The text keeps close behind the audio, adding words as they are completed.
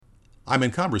I'm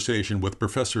in conversation with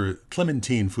Professor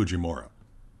Clementine Fujimura.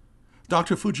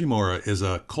 Dr. Fujimura is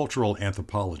a cultural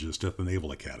anthropologist at the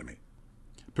Naval Academy.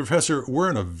 Professor, we're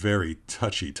in a very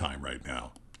touchy time right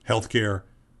now. Healthcare,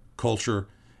 culture,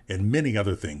 and many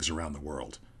other things around the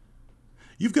world.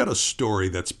 You've got a story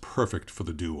that's perfect for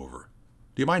the do-over.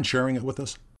 Do you mind sharing it with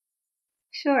us?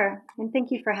 Sure, and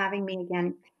thank you for having me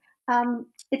again.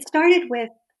 It started with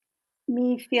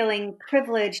me feeling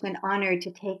privileged and honored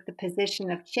to take the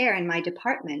position of chair in my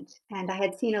department. And I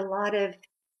had seen a lot of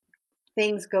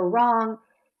things go wrong,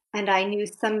 and I knew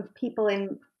some people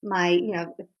in my,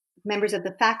 members of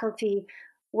the faculty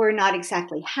were not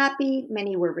exactly happy.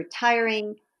 Many were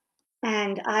retiring.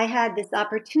 And I had this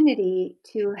opportunity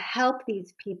to help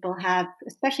these people have,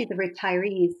 especially the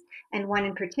retirees, and one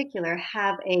in particular,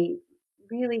 have a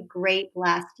really great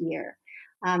last year.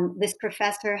 This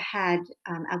professor had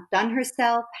outdone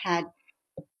herself, had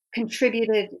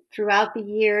contributed throughout the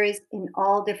years in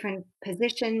all different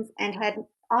positions, and had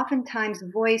oftentimes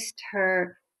voiced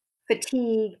her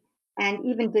fatigue and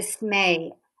even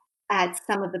dismay at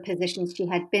some of the positions she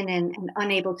had been in and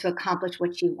unable to accomplish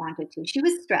what she wanted to. She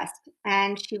was stressed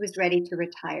and she was ready to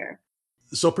retire.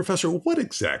 So, Professor, what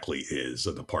exactly is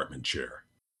a department chair?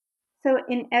 So,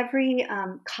 in every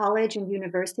college and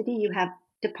university, you have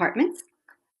departments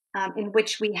in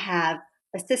which we have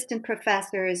assistant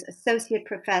professors, associate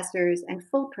professors, and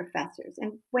full professors.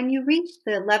 And when you reach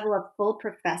the level of full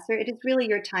professor, it is really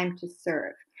your time to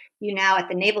serve. You now at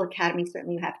the Naval Academy,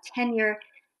 certainly you have tenure,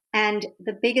 and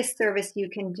the biggest service you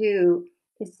can do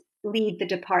is lead the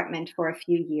department for a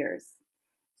few years.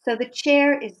 So the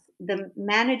chair is the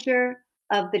manager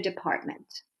of the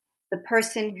department, the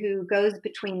person who goes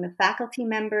between the faculty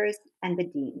members and the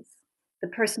deans, the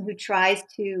person who tries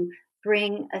to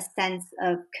bring a sense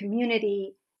of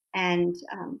community and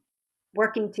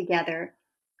working together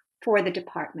for the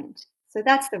department. So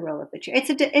that's the role of the chair.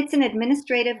 It's an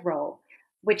administrative role,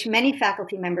 which many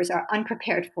faculty members are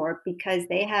unprepared for because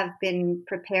they have been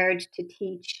prepared to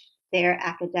teach their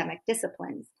academic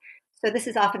disciplines. So this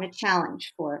is often a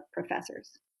challenge for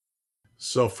professors.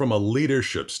 So, from a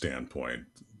leadership standpoint,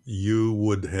 you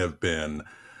would have been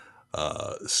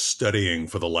studying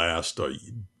for the last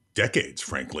decades,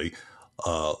 frankly,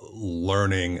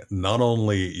 learning not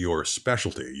only your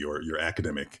specialty, your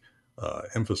academic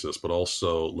emphasis, but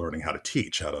also learning how to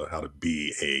teach, how to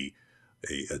be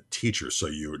a teacher. So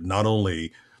you not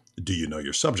only do you know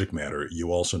your subject matter,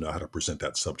 you also know how to present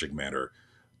that subject matter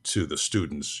to the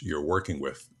students you're working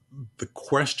with. The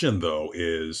question, though,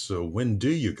 is when do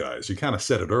you guys? You kind of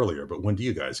said it earlier, but when do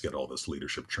you guys get all this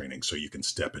leadership training so you can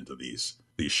step into these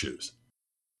shoes?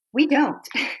 We don't.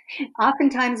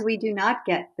 Oftentimes, we do not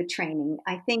get the training.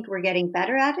 I think we're getting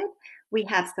better at it. We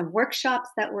have some workshops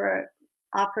that are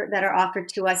offered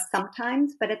to us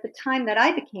sometimes, but at the time that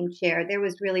I became chair, there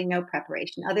was really no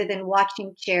preparation other than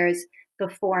watching chairs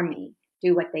before me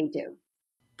do what they do.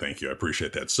 Thank you. I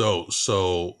appreciate that. So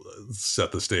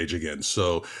set the stage again.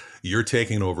 So you're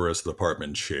taking over as the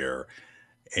department chair,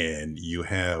 and you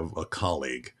have a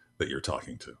colleague that you're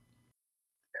talking to.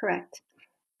 Correct.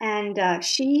 And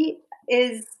she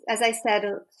is, as I said,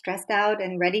 stressed out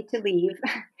and ready to leave.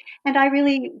 And I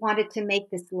really wanted to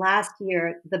make this last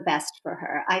year the best for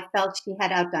her. I felt she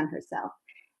had outdone herself.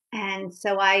 And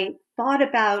so I thought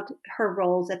about her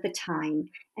roles at the time.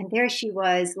 And there she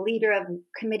was, leader of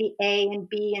committee A and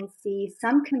B and C,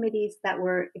 some committees that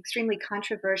were extremely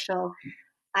controversial.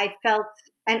 I felt,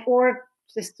 and or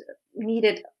just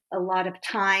needed a lot of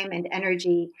time and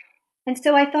energy. And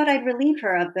so I thought I'd relieve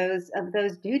her of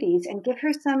those duties and give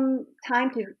her some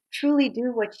time to truly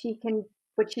do what she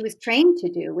was trained to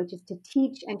do, which is to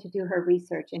teach and to do her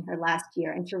research in her last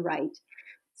year and to write.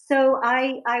 So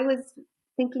I was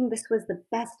thinking this was the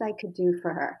best I could do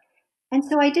for her. And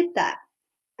so I did that.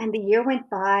 And the year went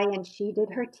by and she did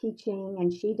her teaching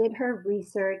and she did her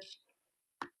research.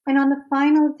 And on the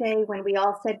final day when we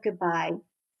all said goodbye,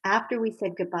 after we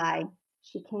said goodbye,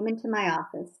 she came into my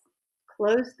office,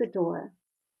 closed the door,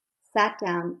 sat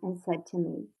down and said to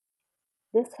me,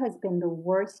 "This has been the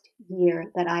worst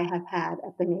year that I have had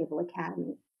at the Naval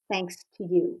Academy, thanks to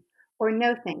you, or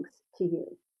no thanks to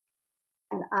you."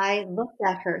 And I looked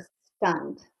at her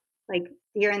stunned, like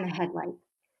deer in the headlights,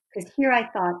 because here I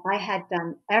thought I had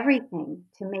done everything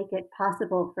to make it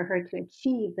possible for her to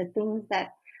achieve the things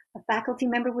that a faculty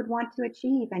member would want to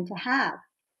achieve and to have.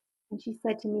 And she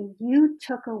said to me, "You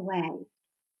took away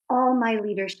all my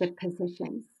leadership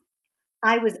positions.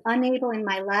 I was unable in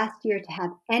my last year to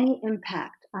have any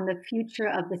impact on the future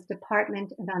of this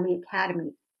department and on the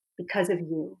academy because of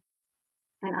you.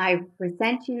 And I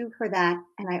resent you for that,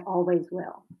 and I always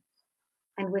will."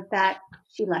 And with that,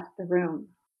 she left the room.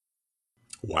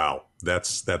 Wow,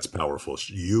 that's powerful.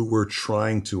 You were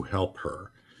trying to help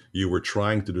her. You were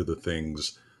trying to do the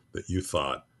things that you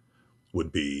thought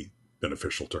would be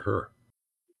beneficial to her.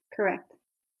 Correct.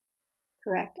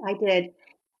 Correct. I did.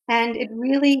 And it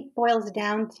really boils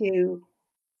down to,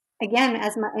 again,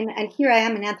 and here I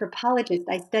am, an anthropologist.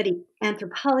 I study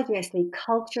anthropology, I study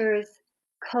cultures,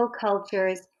 co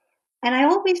cultures. And I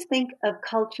always think of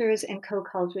cultures and co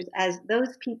cultures as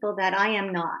those people that I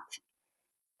am not.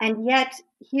 And yet,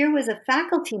 here was a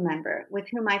faculty member with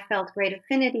whom I felt great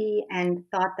affinity and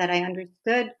thought that I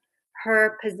understood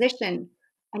her position.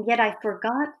 And yet, I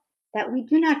forgot that we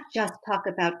do not just talk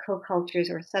about co cultures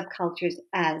or subcultures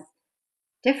as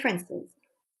differences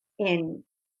in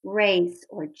race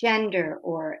or gender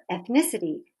or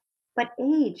ethnicity, but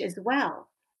age as well.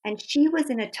 And she was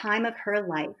in a time of her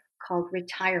life called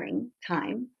retiring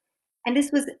time. And it's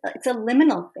a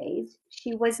liminal phase.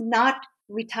 She was not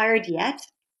retired yet.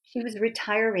 She was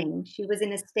retiring. She was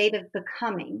in a state of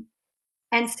becoming.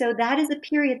 And so that is a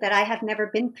period that I have never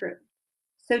been through.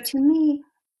 So to me,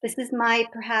 this is my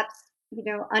perhaps,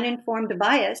 uninformed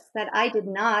bias that I did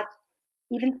not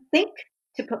even think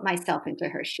to put myself into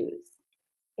her shoes.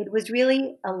 It was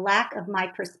really a lack of my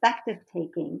perspective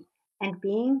taking and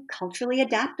being culturally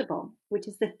adaptable, which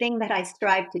is the thing that I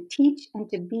strive to teach and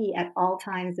to be at all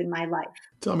times in my life.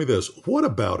 Tell me this, what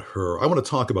about her? I want to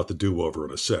talk about the do over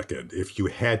in a second. If you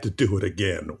had to do it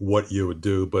again, what you would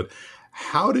do. But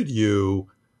how did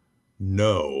you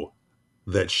know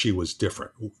that she was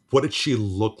different? What did she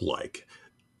look like?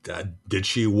 Did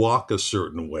she walk a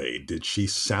certain way? Did she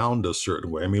sound a certain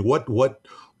way? I mean, what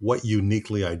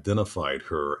uniquely identified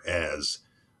her as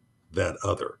that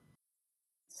other?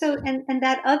 So, and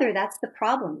that other, that's the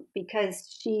problem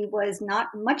because she was not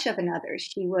much of an other.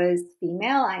 She was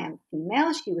female. I am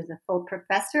female. She was a full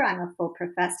professor. I'm a full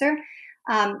professor.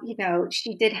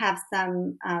 She did have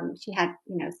she had,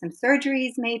 some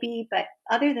surgeries maybe, but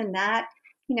other than that,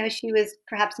 she was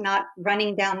perhaps not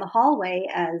running down the hallway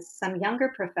as some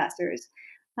younger professors.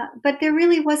 But there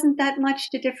really wasn't that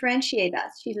much to differentiate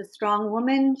us. She's a strong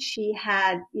woman. She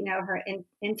had, her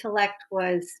intellect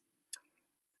was,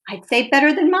 I'd say,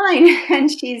 better than mine.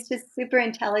 And she's just super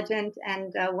intelligent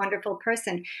and a wonderful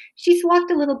person. She's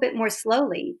walked a little bit more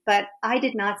slowly, but I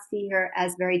did not see her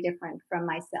as very different from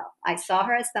myself. I saw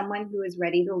her as someone who was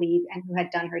ready to leave and who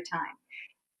had done her time.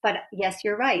 But yes,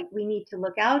 you're right. We need to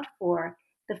look out for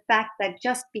the fact that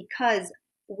just because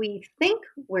we think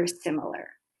we're similar,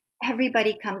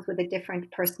 everybody comes with a different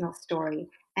personal story,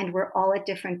 and we're all at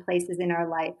different places in our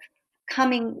life,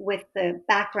 coming with the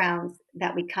backgrounds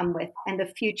that we come with and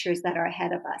the futures that are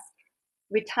ahead of us.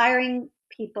 Retiring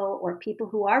people or people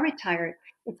who are retired,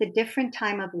 it's a different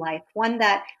time of life, one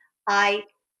that I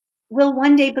will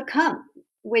one day become,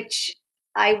 which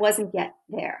I wasn't yet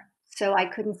there. So I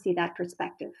couldn't see that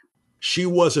perspective. She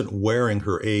wasn't wearing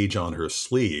her age on her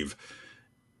sleeve.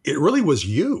 It really was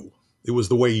you. It was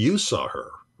the way you saw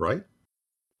her, right?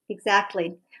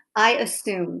 Exactly. I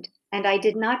assumed, and I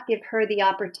did not give her the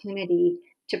opportunity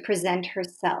to present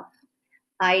herself.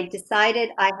 I decided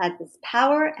I had this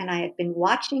power, and I had been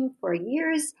watching for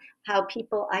years how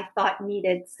people I thought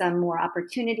needed some more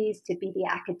opportunities to be the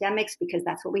academics because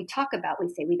that's what we talk about. We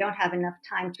say we don't have enough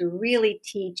time to really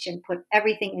teach and put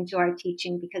everything into our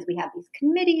teaching because we have these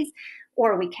committees,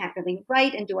 or we can't really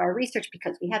write and do our research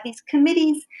because we have these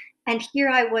committees. And here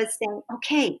I was saying,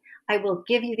 okay, I will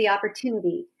give you the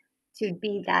opportunity to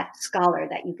be that scholar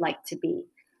that you'd like to be.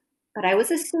 But I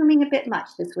was assuming a bit much.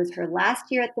 This was her last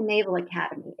year at the Naval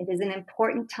Academy. It is an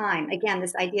important time. Again,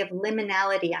 this idea of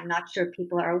liminality, I'm not sure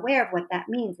people are aware of what that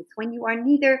means. It's when you are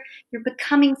neither, you're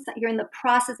in the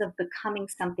process of becoming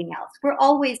something else. We're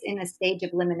always in a stage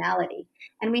of liminality,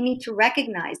 and we need to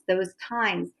recognize those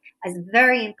times as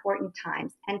very important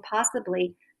times and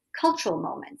possibly cultural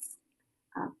moments.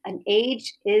 An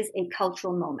age is a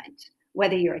cultural moment,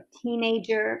 whether you're a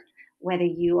teenager, whether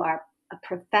you are a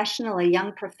professional, a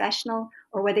young professional,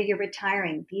 or whether you're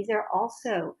retiring. These are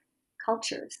also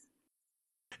cultures.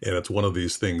 And it's one of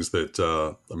these things that,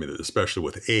 I mean, especially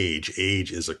with age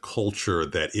is a culture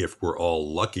that if we're all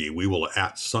lucky, we will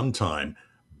at some time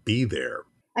be there.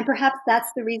 And perhaps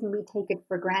that's the reason we take it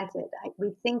for granted.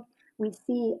 We think we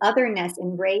see otherness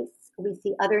in race, we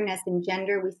see otherness in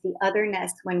gender, we see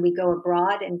otherness when we go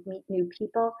abroad and meet new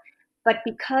people. But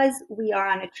because we are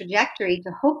on a trajectory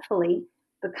to hopefully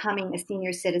becoming a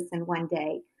senior citizen one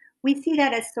day, we see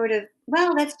that as sort of,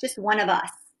 well, that's just one of us.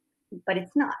 But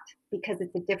it's not because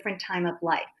it's a different time of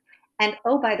life. And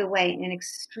oh, by the way, an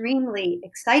extremely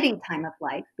exciting time of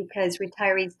life because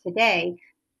retirees today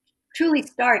truly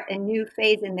start a new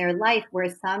phase in their life where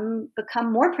some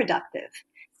become more productive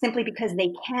simply because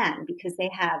they can, because they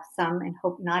have some, and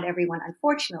hope not everyone,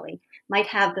 unfortunately, might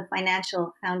have the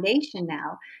financial foundation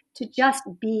now to just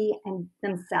be and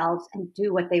themselves and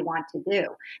do what they want to do.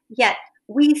 Yet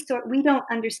we don't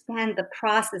understand the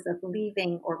process of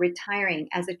leaving or retiring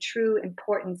as a true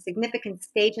important significant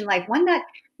stage in life, one that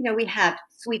we have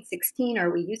sweet 16,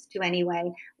 or we used to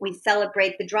anyway. We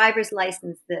celebrate the driver's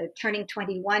license, the turning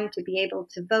 21 to be able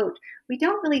to vote. We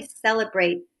don't really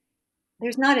celebrate.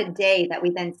 There's not a day that we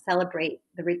then celebrate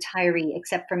the retiree,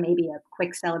 except for maybe a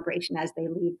quick celebration as they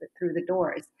leave through the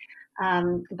doors.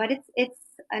 But it's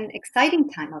an exciting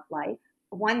time of life,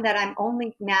 one that I'm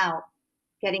only now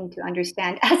getting to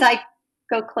understand as I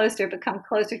go closer, become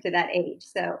closer to that age.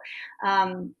 So,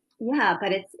 yeah,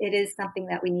 but it is something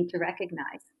that we need to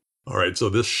recognize. All right, so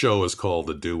this show is called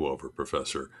The Do Over,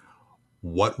 Professor.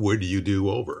 What would you do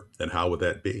over, and how would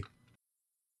that be?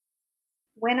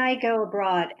 When I go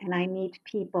abroad and I meet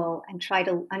people and try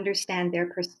to understand their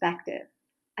perspective,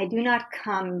 I do not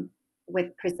come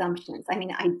with presumptions. I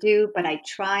mean, I do, but I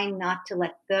try not to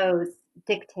let those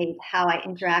dictate how I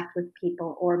interact with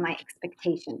people or my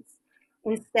expectations.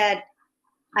 Instead,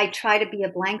 I try to be a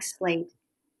blank slate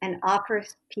and offer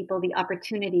people the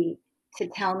opportunity to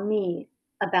tell me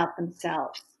about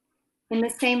themselves. In the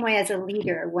same way as a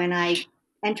leader, when I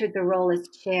entered the role as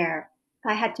chair,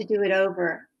 if I had to do it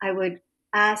over, I would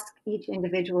ask each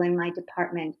individual in my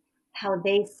department how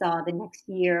they saw the next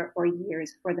year or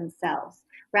years for themselves,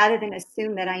 rather than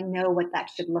assume that I know what that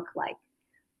should look like.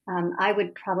 I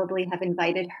would probably have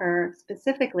invited her,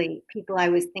 specifically people I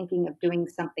was thinking of doing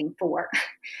something for,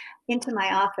 into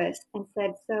my office and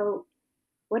said, "So,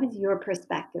 what is your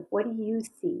perspective? What do you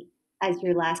see as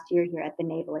your last year here at the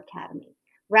Naval Academy?"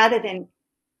 Rather than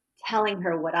telling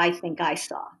her what I think I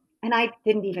saw. And I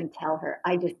didn't even tell her,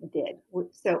 I just did.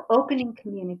 So, opening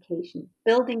communication,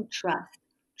 building trust,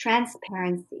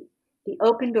 transparency, the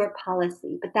open door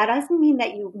policy. But that doesn't mean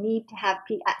that you need to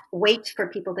wait for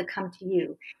people to come to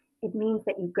you. It means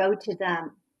that you go to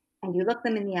them and you look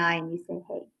them in the eye and you say,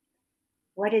 "Hey,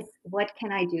 what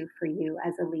can I do for you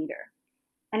as a leader?"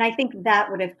 And I think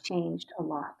that would have changed a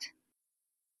lot.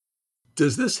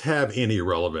 Does this have any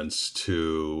relevance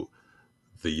to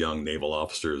the young naval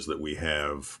officers that we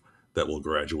have that will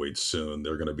graduate soon?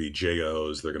 They're going to be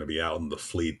JOs, they're going to be out in the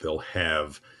fleet, they'll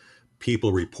have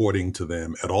people reporting to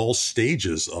them at all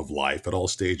stages of life, at all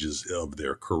stages of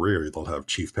their career. They'll have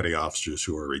chief petty officers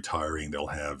who are retiring, they'll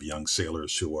have young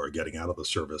sailors who are getting out of the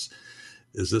service.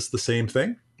 Is this the same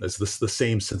thing? Is this the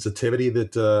same sensitivity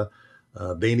that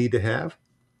they need to have?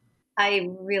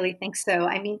 I really think so.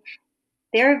 I mean,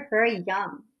 they're very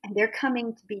young and they're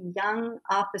coming to be young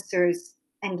officers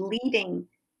and leading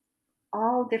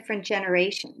all different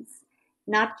generations,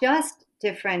 not just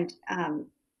different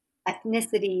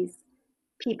ethnicities,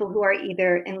 people who are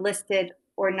either enlisted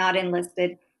or not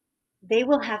enlisted. They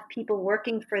will have people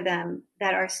working for them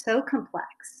that are so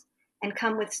complex and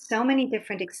come with so many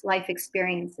different life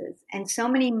experiences and so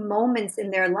many moments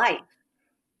in their life.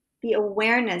 The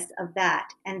awareness of that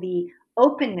and the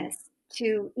openness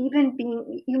to even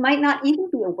being, you might not even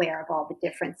be aware of all the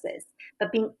differences,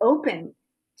 but being open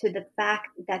to the fact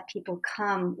that people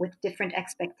come with different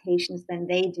expectations than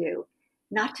they do.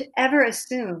 Not to ever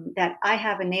assume that I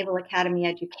have a Naval Academy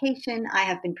education, I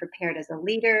have been prepared as a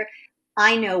leader,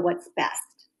 I know what's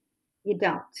best. You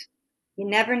don't. You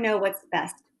never know what's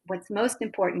best. What's most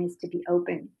important is to be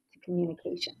open to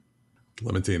communication.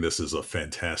 Clementine, this is a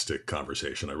fantastic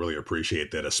conversation. I really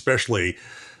appreciate that, especially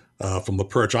from the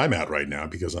perch I'm at right now,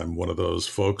 because I'm one of those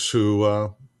folks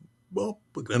who, well,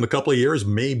 in a couple of years,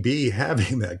 may be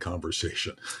having that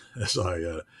conversation as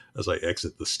I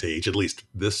exit the stage, at least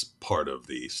this part of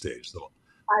the stage. So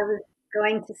I was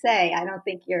going to say, I don't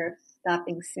think you're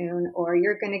stopping soon, or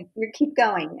you keep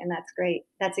going, and that's great.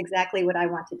 That's exactly what I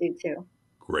want to do too.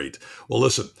 great. Well,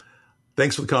 listen,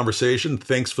 thanks for the conversation.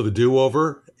 Thanks for the do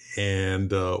over,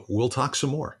 and we'll talk some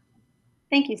more.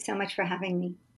 Thank you so much for having me.